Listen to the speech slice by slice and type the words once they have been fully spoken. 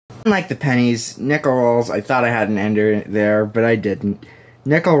Unlike the pennies, nickel rolls, I thought I had an ender there, but I didn't.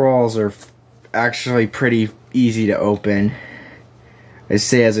 Nickel rolls are actually pretty easy to open. I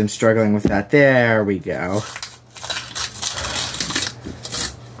say as I'm struggling with that. There we go.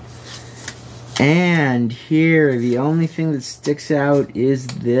 And here, the only thing that sticks out is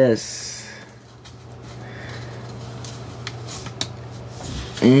this.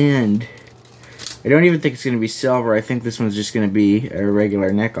 And I don't even think it's going to be silver. I think this one's just going to be a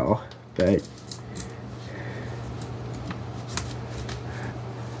regular nickel. But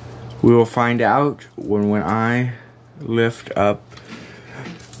we will find out when I lift up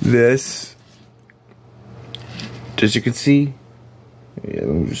this. As you can see, yeah, let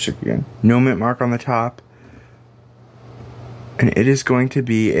me just check again. No mint mark on the top. And it is going to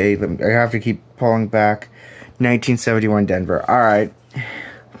be a, I have to keep pulling back, 1971 Denver. Alright.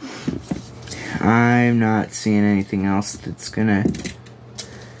 I'm not seeing anything else that's gonna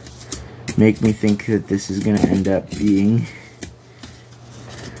make me think that this is gonna end up being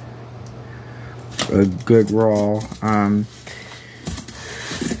a good roll.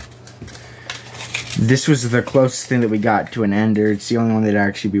 This was the closest thing that we got to an ender. It's the only one that'd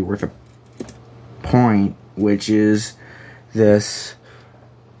actually be worth a point, which is this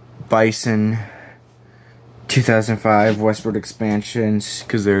Bison 2005 Westward Expansions,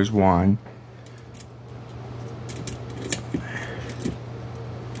 because there's one.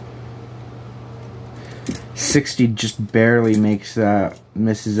 $60 just barely makes that,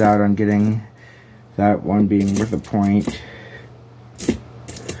 misses out on getting that one being worth a point.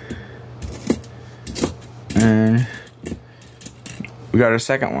 And we got our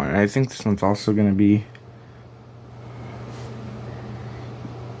second one. I think this one's also gonna be,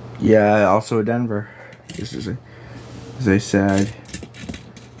 yeah, also a Denver. This is, as I said,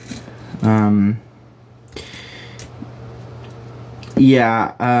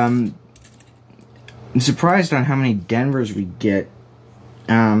 yeah, I'm surprised on how many Denvers we get,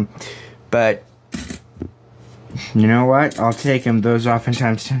 but you know what? I'll take them. Those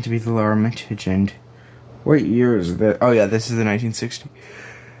oftentimes tend to be the lower mintage. And what year is that? Oh yeah, this is the 1960.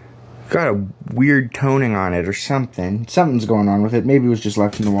 Got a weird toning on it or something. Something's going on with it. Maybe it was just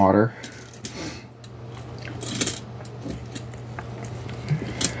left in the water.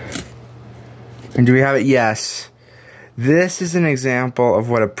 And do we have it? Yes. This is an example of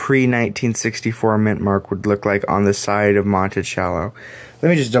what a pre-1964 mint mark would look like on the side of Monticello. Let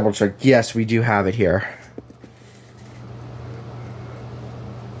me just double check. Yes, we do have it here.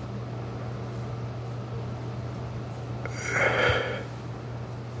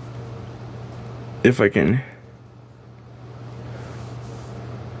 If I can.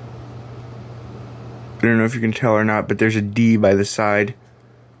 I don't know if you can tell or not, but there's a D by the side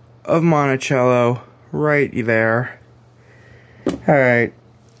of Monticello right there. Alright.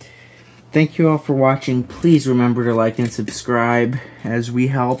 Thank you all for watching. Please remember to like and subscribe as we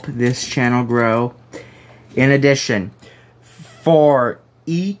help this channel grow. In addition, for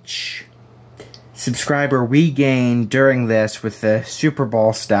each subscriber we gain during this with the Super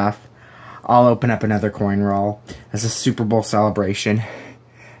Bowl stuff, I'll open up another coin roll as a Super Bowl celebration.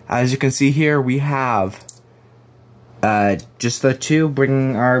 As you can see here, we have just the two,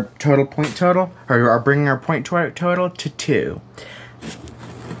 bringing our total point total, or bringing our point total to 2.